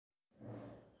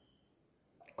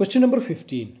Question number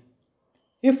 15.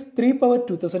 If 3 power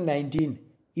 2019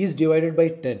 is divided by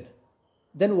 10,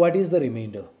 then what is the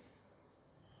remainder?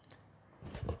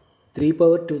 3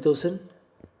 power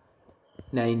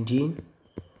 2019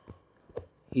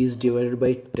 is divided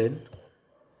by 10,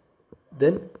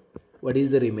 then what is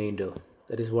the remainder?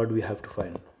 That is what we have to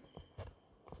find.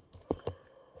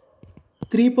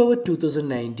 3 power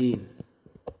 2019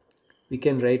 we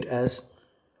can write as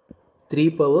 3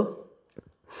 power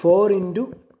 4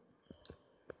 into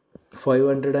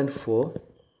 504.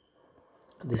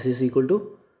 This is equal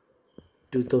to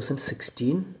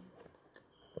 2016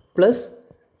 plus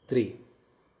 3.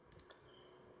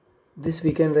 This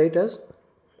we can write as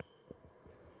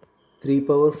 3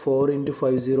 power 4 into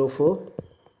 504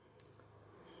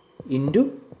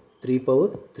 into 3 power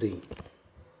 3.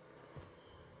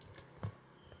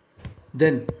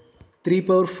 Then 3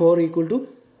 power 4 equal to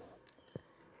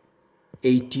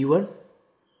 81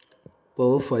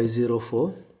 power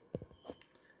 504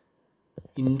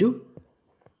 into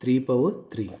 3 power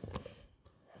 3.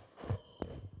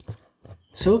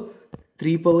 So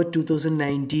 3 power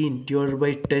 2019 divided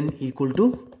by 10 equal to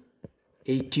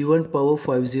 81 power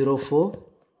 504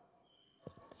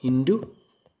 into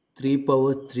 3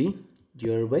 power 3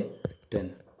 divided by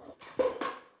 10.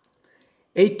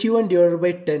 81 divided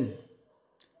by 10.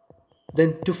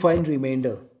 Then to find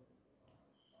remainder,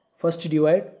 first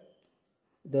divide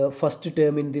the first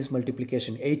term in this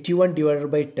multiplication. 81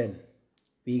 divided by 10,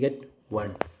 we get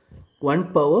 1.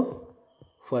 1 power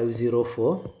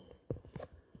 504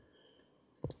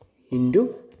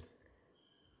 into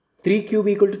 3 cube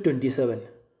equal to 27.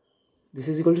 This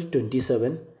is equal to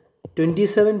 27.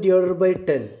 27 divided by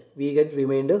 10, we get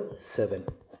remainder 7.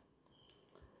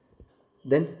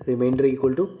 Then remainder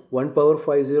equal to 1 power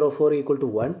 504 equal to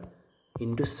 1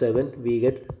 into 7, we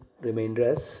get remainder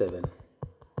as 7.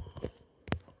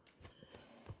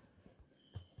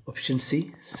 Option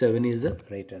C, 7 is the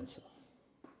right answer.